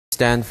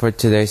stand for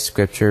today's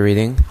scripture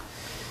reading.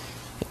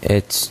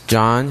 It's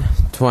John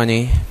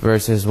 20,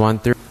 verses 1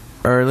 through.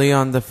 Early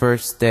on the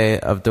first day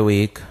of the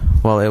week,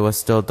 while it was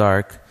still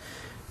dark,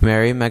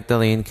 Mary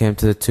Magdalene came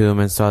to the tomb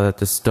and saw that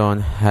the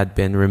stone had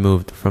been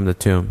removed from the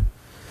tomb.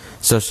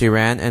 So she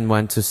ran and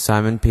went to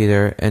Simon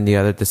Peter and the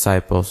other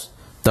disciples,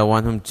 the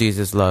one whom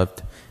Jesus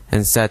loved,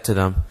 and said to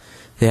them,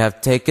 "They have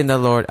taken the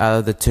Lord out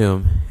of the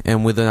tomb,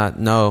 and we do not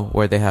know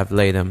where they have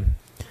laid him."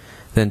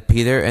 Then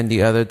Peter and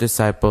the other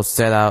disciples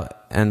set out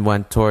and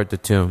went toward the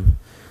tomb.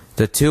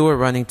 The two were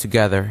running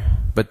together,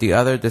 but the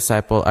other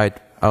disciple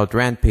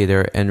outran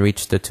Peter and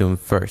reached the tomb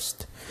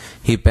first.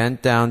 He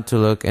bent down to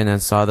look in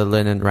and saw the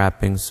linen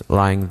wrappings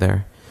lying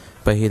there,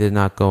 but he did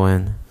not go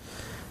in.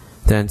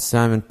 Then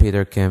Simon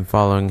Peter came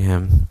following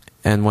him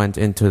and went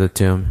into the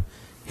tomb.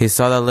 He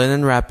saw the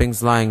linen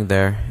wrappings lying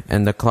there,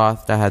 and the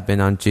cloth that had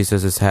been on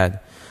Jesus' head,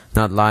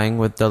 not lying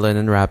with the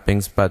linen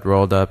wrappings, but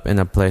rolled up in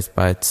a place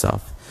by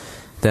itself.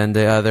 Then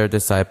the other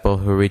disciple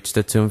who reached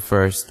the tomb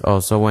first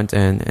also went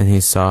in, and he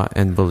saw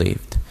and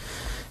believed.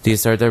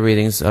 These are the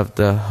readings of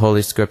the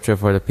Holy Scripture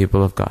for the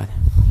people of God.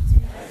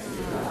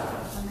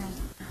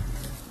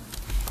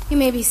 You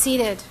may be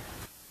seated.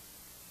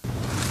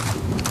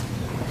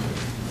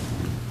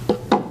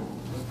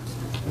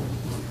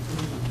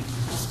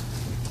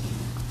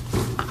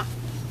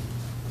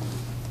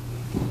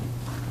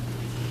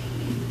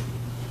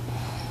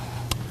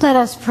 Let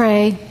us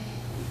pray.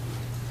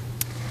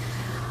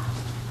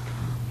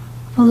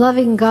 O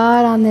loving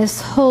God, on this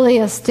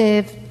holiest day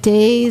of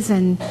days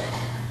and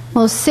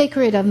most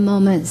sacred of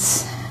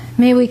moments,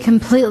 may we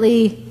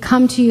completely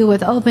come to you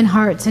with open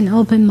hearts and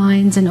open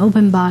minds and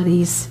open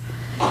bodies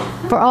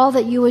for all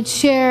that you would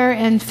share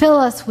and fill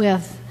us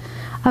with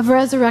of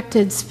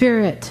resurrected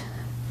spirit,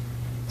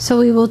 so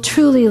we will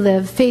truly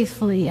live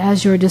faithfully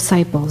as your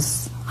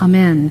disciples.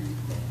 Amen.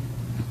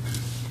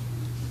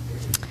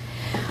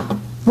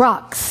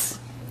 Rocks.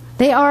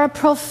 They are a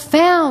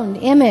profound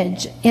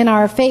image in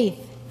our faith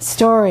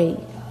story.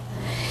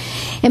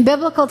 In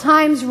biblical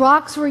times,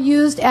 rocks were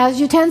used as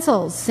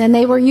utensils, and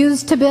they were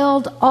used to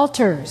build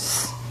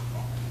altars.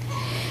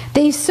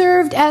 They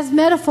served as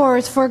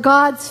metaphors for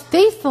God's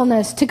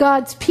faithfulness to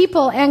God's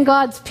people and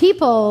God's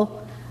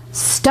people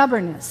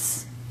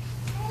stubbornness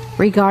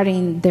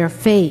regarding their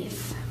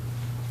faith.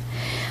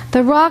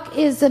 The rock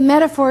is a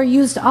metaphor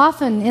used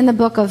often in the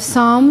book of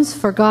Psalms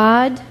for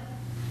God.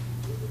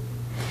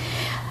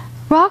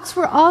 Rocks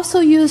were also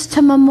used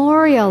to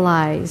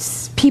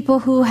memorialize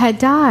people who had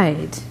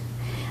died.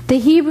 The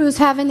Hebrews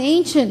have an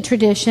ancient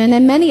tradition,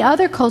 and many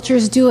other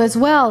cultures do as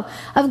well,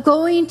 of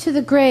going to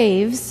the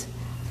graves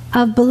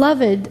of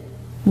beloved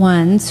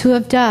ones who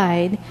have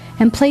died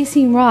and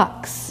placing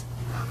rocks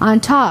on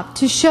top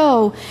to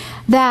show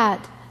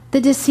that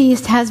the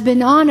deceased has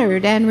been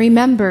honored and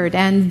remembered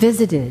and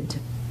visited.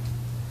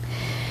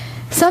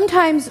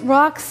 Sometimes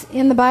rocks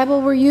in the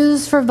Bible were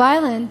used for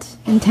violent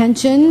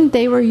intention.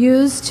 They were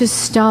used to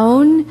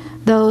stone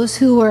those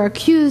who were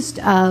accused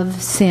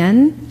of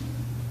sin.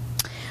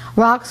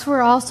 Rocks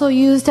were also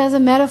used as a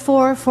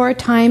metaphor for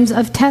times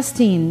of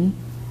testing.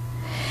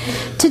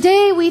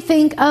 Today we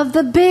think of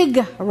the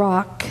big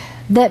rock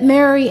that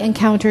Mary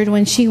encountered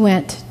when she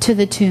went to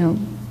the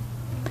tomb.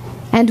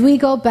 And we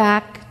go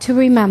back to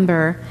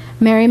remember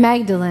Mary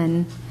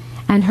Magdalene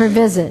and her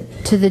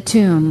visit to the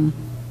tomb.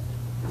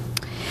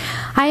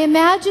 I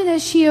imagine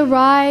as she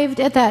arrived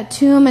at that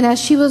tomb and as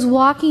she was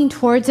walking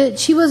towards it,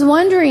 she was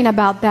wondering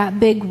about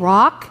that big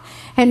rock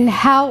and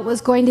how it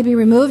was going to be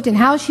removed and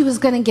how she was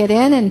going to get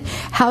in and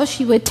how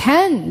she would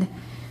tend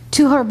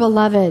to her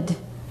beloved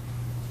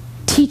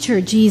teacher,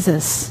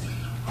 Jesus.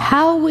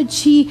 How would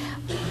she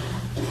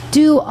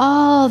do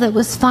all that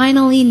was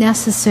finally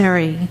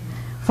necessary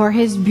for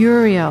his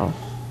burial?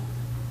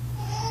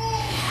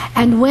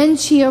 And when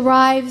she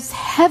arrives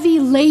heavy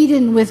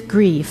laden with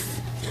grief,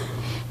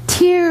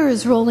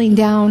 tears rolling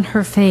down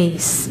her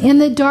face, in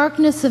the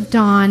darkness of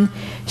dawn,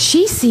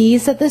 she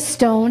sees that the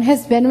stone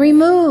has been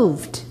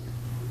removed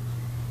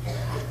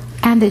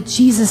and that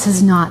Jesus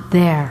is not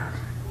there.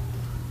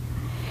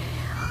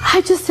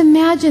 I just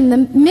imagine the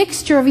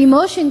mixture of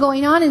emotion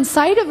going on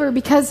inside of her,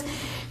 because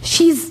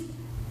she's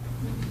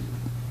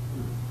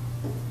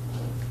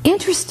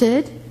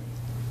interested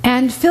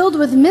and filled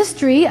with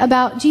mystery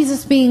about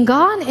Jesus being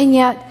gone, and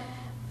yet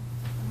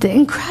the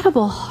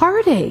incredible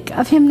heartache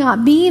of him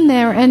not being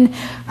there and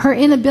her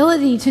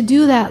inability to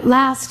do that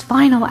last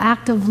final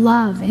act of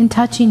love in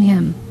touching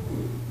him.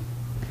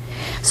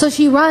 So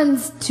she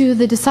runs to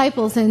the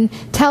disciples and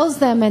tells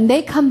them, and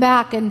they come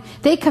back and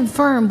they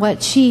confirm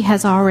what she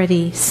has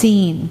already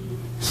seen.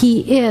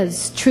 He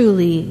is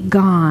truly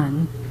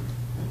gone.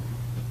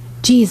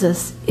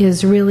 Jesus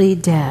is really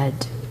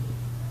dead.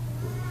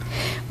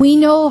 We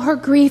know her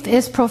grief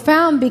is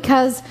profound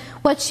because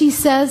what she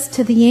says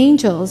to the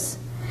angels,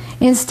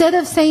 instead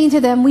of saying to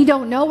them, "We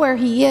don't know where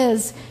he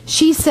is,"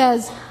 she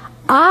says,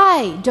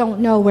 "I don't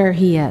know where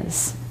he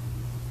is."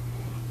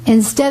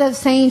 Instead of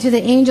saying to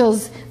the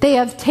angels, "They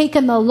have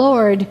taken the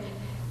Lord,"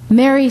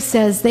 Mary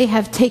says, "They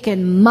have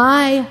taken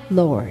my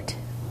Lord."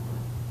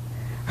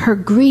 Her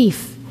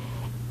grief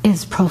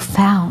is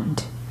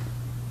profound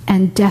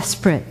and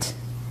desperate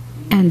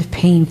and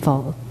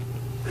painful.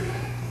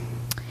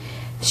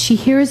 She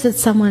hears that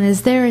someone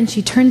is there, and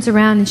she turns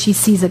around and she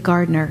sees a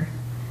gardener.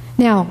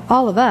 Now,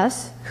 all of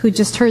us who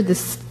just heard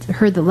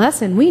the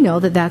lesson, we know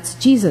that that's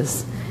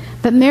Jesus.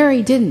 But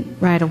Mary didn't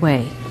right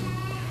away.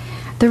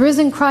 The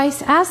risen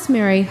Christ asked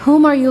Mary,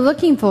 "Whom are you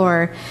looking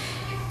for?"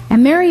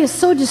 And Mary is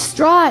so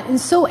distraught and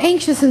so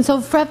anxious and so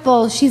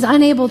fretful, she's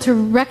unable to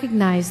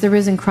recognize the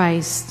risen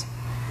Christ.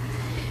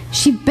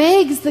 She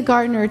begs the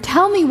gardener,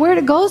 "Tell me where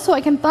to go so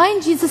I can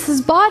find Jesus'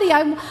 body.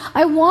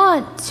 I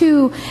want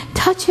to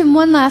touch him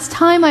one last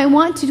time. I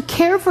want to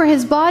care for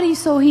his body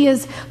so he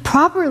is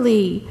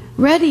properly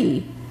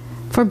ready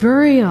for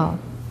burial."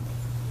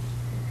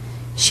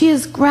 She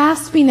is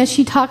grasping as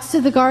she talks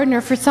to the gardener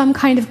for some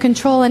kind of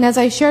control. And as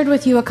I shared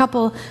with you a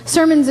couple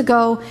sermons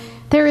ago,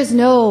 there is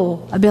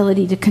no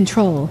ability to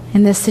control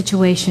in this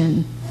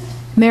situation.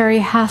 Mary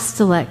has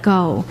to let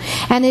go.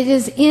 And it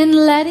is in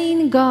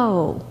letting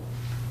go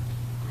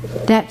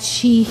that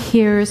she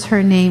hears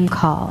her name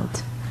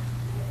called.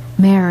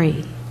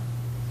 Mary,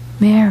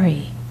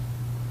 Mary.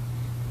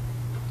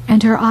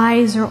 And her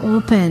eyes are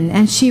open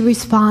and she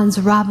responds,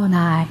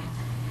 Rabboni.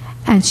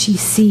 And she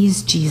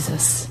sees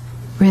Jesus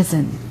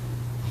risen.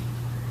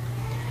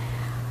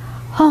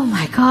 Oh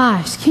my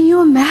gosh, can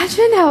you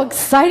imagine how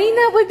exciting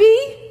that would be?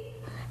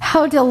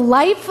 How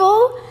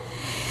delightful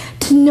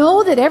to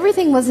know that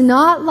everything was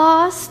not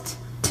lost,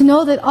 to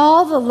know that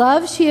all the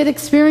love she had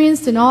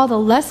experienced and all the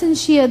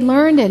lessons she had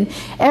learned and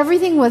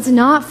everything was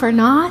not for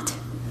naught.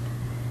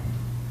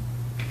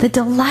 The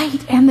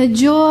delight and the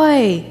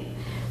joy.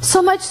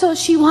 So much so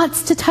she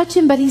wants to touch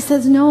him, but he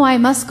says, "No, I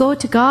must go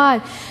to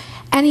God."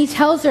 And he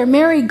tells her,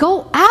 "Mary,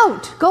 go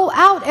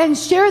out and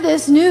share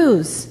this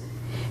news.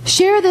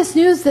 Share this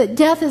news that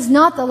death is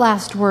not the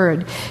last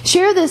word.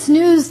 Share this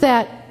news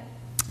that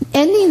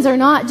endings are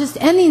not just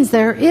endings.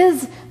 There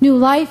is new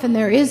life and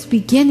there is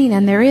beginning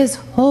and there is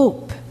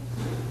hope."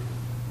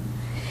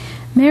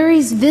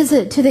 Mary's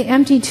visit to the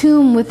empty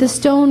tomb with the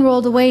stone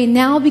rolled away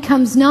now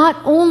becomes not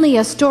only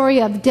a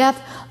story of death,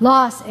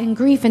 loss, and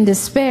grief and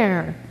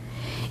despair.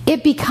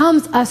 It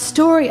becomes a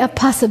story of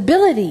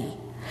possibility,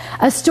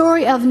 a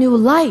story of new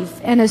life,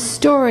 and a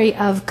story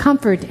of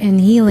comfort and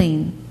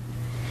healing.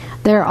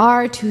 There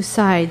are two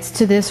sides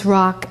to this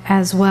rock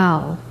as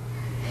well.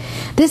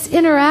 This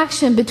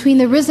interaction between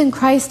the risen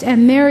Christ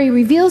and Mary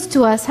reveals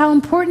to us how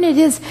important it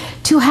is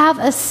to have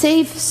a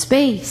safe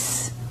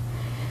space,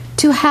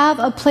 to have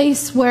a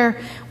place where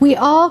we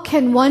all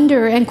can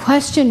wonder and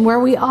question, where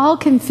we all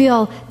can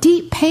feel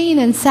deep pain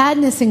and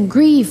sadness and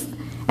grief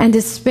and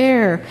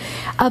despair,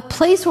 a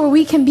place where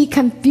we can be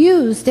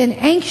confused and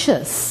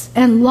anxious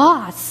and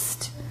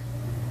lost,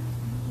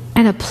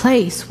 and a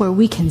place where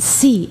we can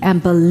see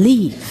and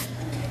believe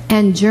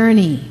and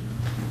journey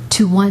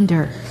to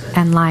wonder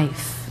and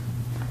life.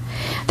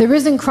 The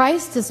risen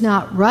Christ does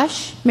not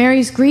rush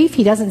Mary's grief.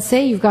 He doesn't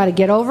say, "You've got to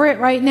get over it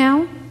right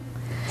now."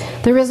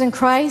 The risen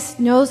Christ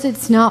knows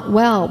it's not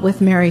well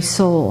with Mary's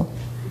soul,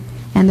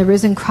 and the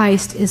risen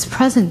Christ is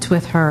present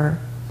with her.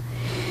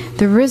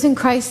 The risen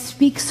Christ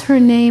speaks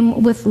her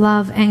name with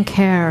love and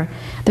care.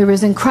 The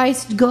risen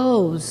Christ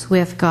goes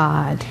with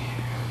God,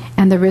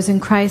 and the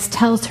risen Christ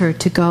tells her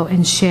to go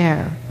and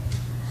share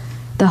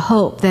the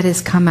hope that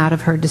has come out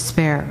of her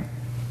despair.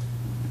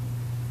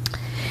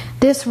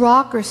 This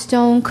rock or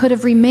stone could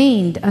have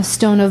remained a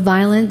stone of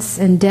violence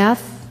and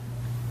death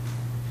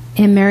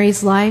in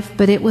Mary's life,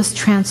 but it was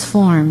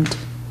transformed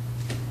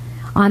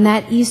on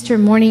that Easter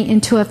morning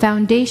into a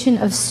foundation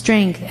of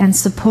strength and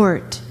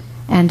support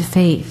and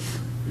faith.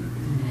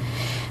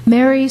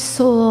 Mary's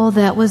soul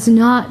that was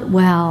not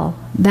well,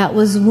 that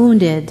was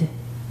wounded,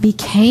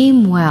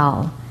 became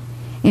well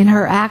in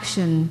her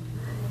action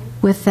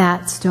with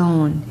that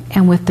stone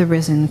and with the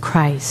risen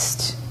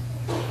Christ.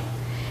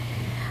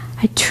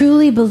 I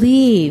truly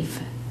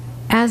believe,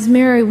 as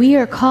Mary, we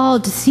are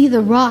called to see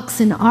the rocks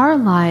in our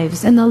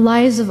lives and the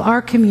lives of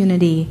our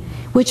community,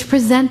 which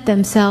present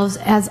themselves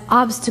as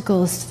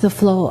obstacles to the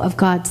flow of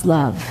God's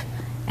love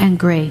and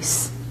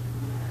grace.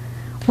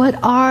 What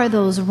are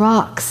those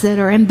rocks that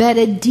are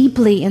embedded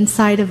deeply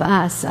inside of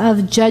us,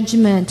 of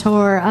judgment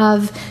or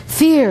of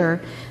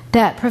fear,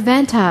 that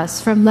prevent us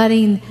from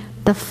letting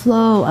the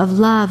flow of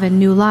love and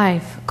new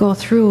life go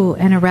through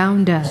and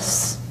around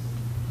us?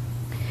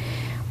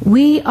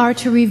 We are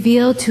to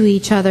reveal to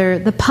each other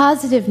the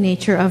positive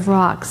nature of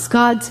rocks,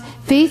 God's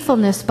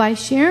faithfulness, by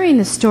sharing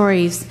the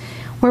stories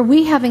where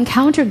we have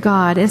encountered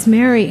God as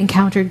Mary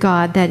encountered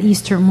God that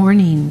Easter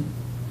morning.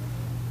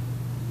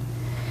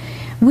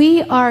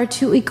 We are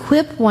to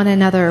equip one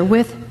another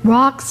with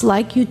rocks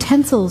like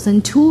utensils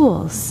and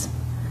tools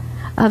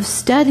of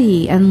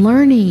study and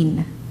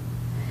learning,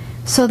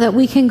 so that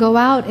we can go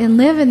out and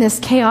live in this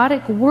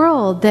chaotic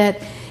world that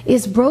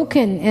is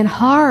broken and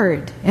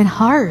hard and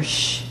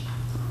harsh.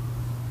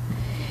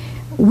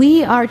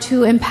 We are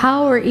to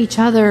empower each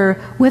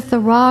other with the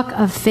rock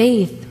of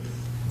faith,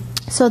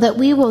 so that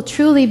we will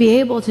truly be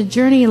able to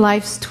journey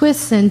life's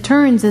twists and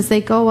turns as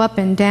they go up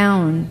and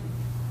down.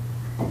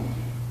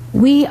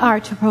 We are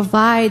to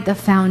provide the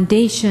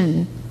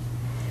foundation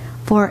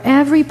for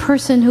every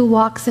person who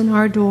walks in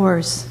our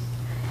doors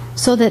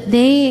so that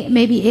they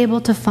may be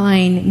able to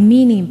find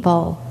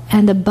meaningful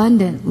and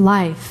abundant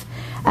life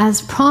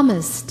as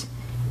promised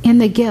in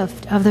the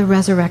gift of the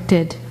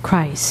resurrected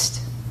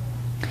Christ.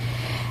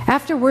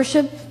 After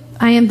worship,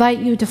 I invite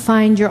you to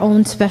find your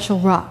own special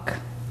rock.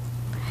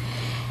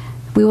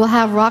 We will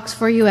have rocks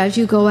for you as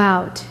you go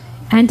out,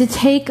 and to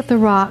take the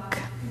rock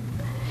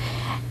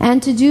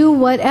and to do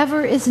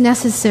whatever is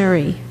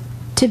necessary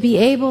to be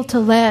able to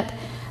let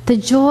the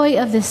joy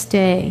of this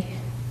day,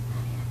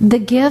 the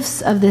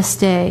gifts of this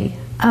day,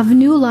 of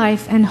new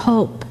life and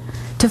hope,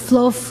 to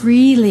flow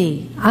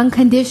freely,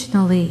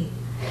 unconditionally.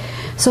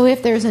 So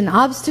if there's an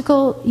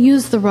obstacle,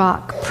 use the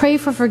rock. Pray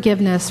for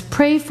forgiveness.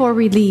 Pray for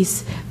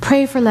release.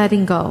 Pray for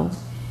letting go.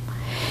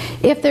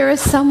 If there is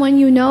someone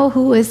you know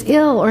who is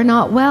ill or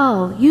not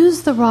well,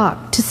 use the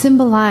rock to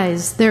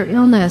symbolize their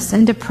illness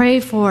and to pray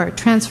for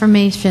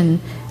transformation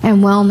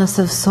and wellness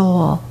of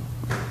soul.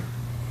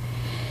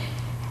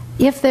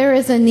 If there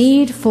is a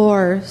need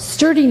for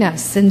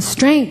sturdiness and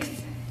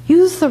strength,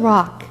 use the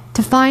rock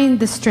to find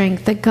the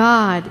strength that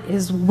God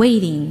is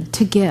waiting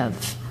to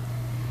give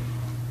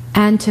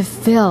and to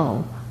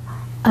fill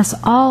us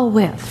all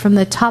with, from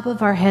the top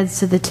of our heads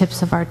to the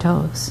tips of our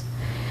toes.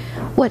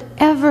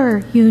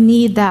 Whatever you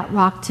need that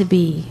rock to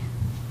be,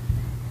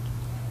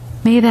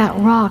 may that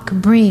rock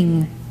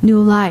bring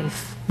new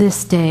life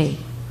this day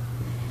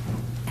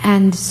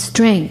and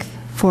strength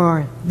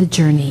for the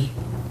journey.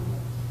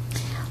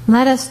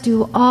 Let us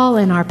do all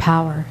in our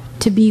power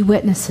to be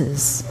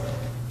witnesses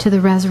to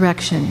the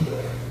resurrection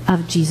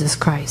of Jesus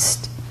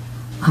Christ.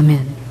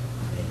 Amen.